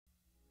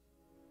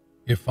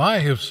If I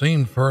have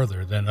seen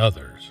further than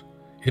others,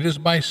 it is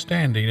by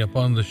standing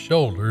upon the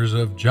shoulders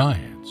of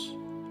giants.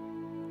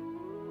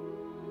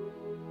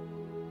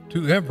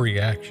 To every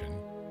action,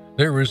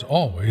 there is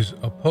always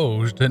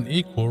opposed and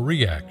equal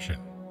reaction.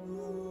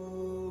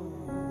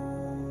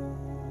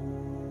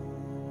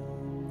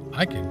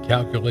 I can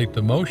calculate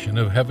the motion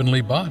of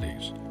heavenly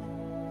bodies,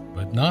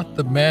 but not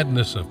the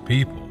madness of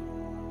people.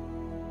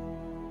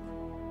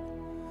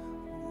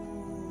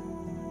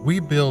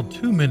 We build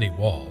too many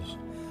walls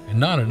and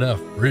not enough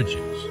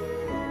bridges.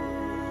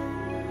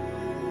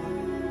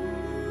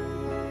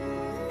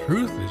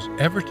 Truth is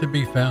ever to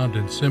be found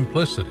in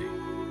simplicity,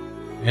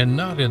 and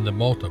not in the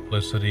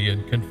multiplicity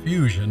and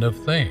confusion of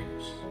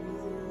things.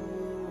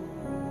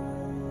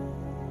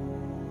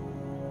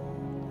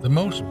 The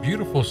most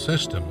beautiful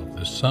system of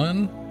the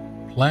sun,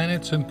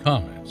 planets, and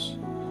comets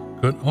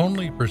could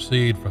only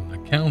proceed from the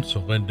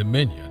counsel and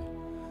dominion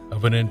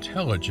of an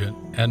intelligent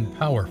and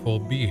powerful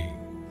being.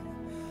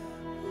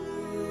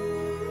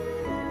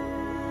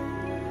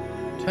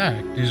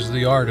 Tact is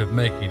the art of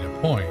making a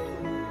point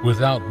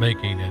without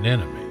making an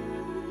enemy.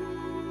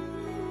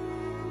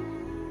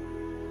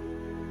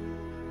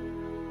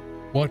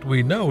 What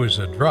we know is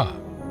a drop.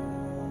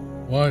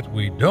 What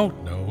we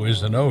don't know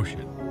is an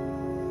ocean.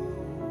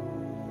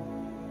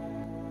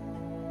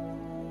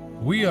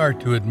 We are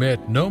to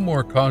admit no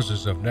more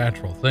causes of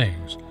natural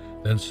things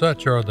than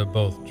such are the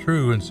both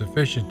true and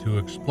sufficient to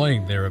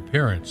explain their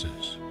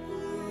appearances.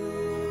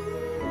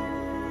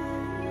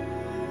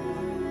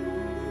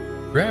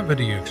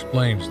 Gravity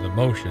explains the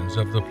motions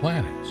of the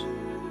planets,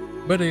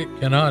 but it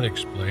cannot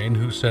explain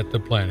who set the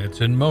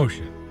planets in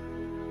motion.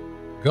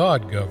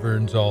 God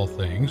governs all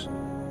things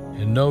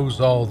and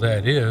knows all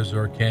that is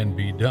or can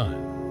be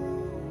done.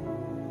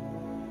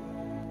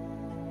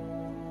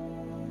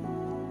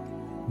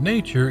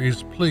 Nature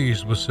is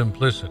pleased with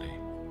simplicity,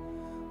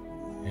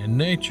 and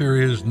nature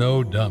is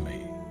no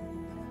dummy.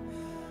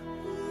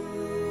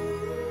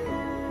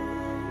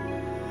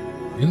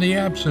 In the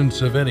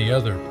absence of any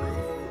other proof,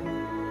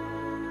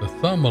 the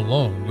thumb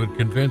alone would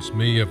convince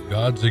me of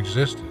God's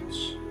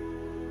existence.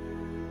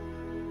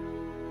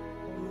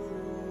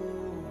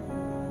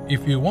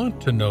 If you want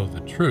to know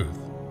the truth,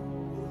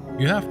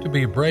 you have to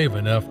be brave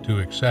enough to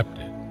accept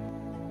it.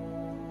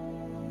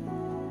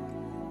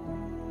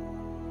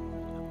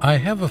 I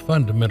have a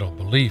fundamental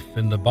belief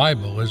in the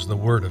Bible as the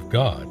Word of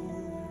God,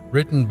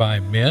 written by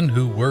men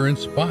who were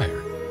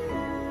inspired.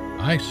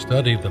 I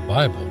study the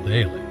Bible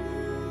daily.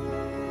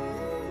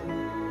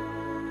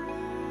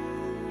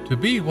 To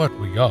be what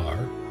we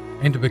are,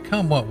 and to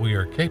become what we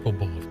are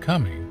capable of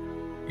coming,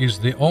 is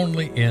the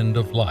only end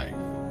of life.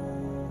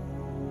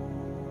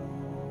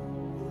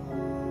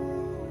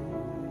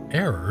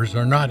 Errors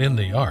are not in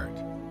the art,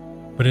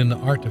 but in the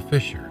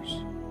artificers.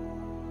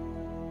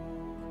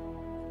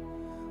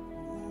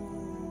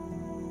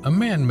 A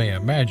man may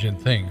imagine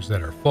things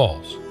that are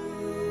false,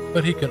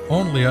 but he can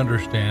only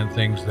understand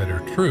things that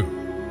are true.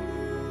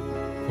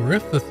 For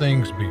if the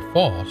things be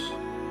false,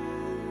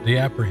 the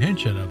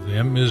apprehension of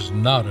them is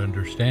not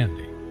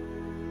understanding.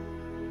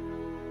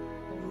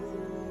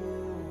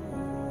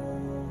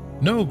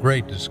 No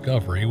great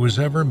discovery was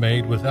ever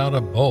made without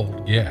a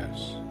bold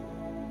guess.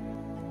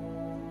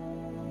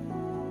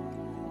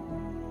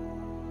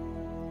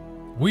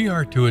 We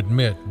are to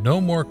admit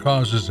no more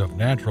causes of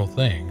natural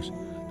things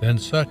than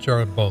such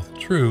are both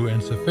true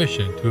and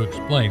sufficient to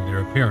explain their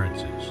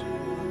appearances.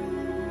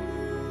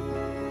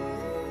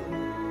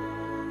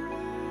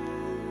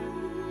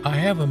 I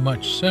have a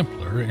much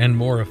simpler and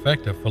more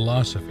effective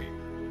philosophy.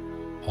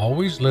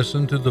 Always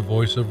listen to the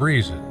voice of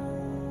reason,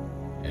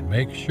 and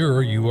make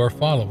sure you are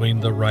following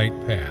the right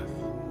path.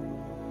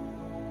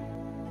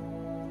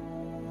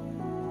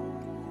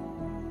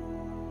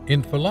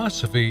 In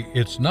philosophy,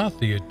 it's not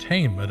the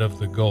attainment of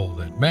the goal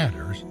that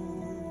matters,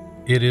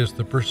 it is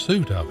the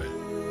pursuit of it.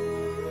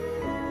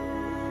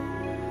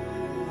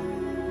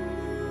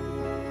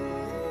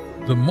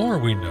 The more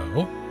we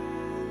know,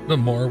 the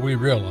more we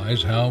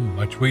realize how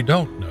much we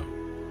don't know.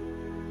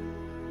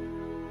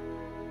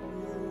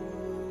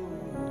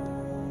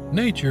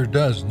 Nature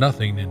does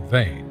nothing in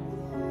vain,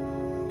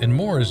 and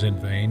more is in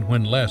vain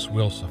when less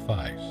will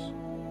suffice.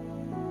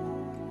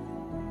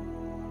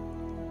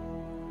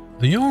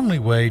 The only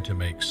way to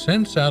make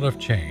sense out of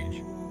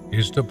change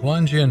is to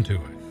plunge into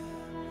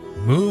it,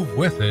 move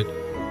with it,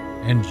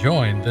 and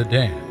join the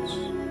dance.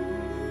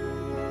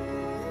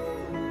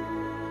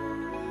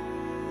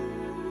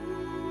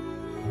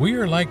 We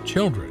are like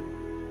children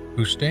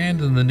who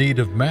stand in the need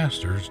of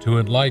masters to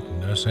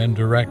enlighten us and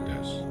direct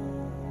us.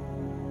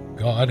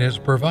 God has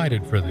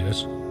provided for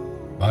this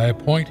by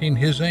appointing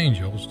His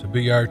angels to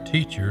be our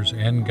teachers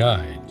and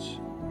guides.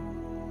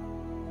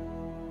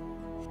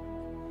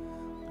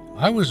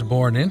 I was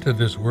born into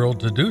this world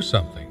to do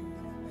something,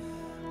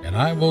 and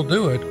I will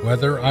do it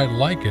whether I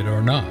like it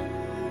or not.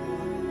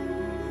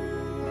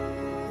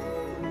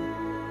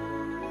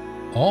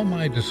 All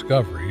my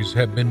discoveries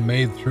have been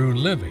made through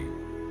living,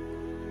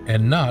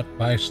 and not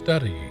by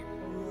studying.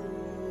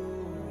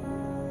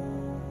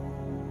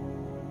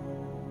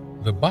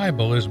 The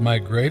Bible is my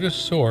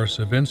greatest source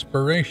of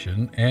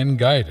inspiration and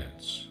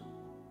guidance.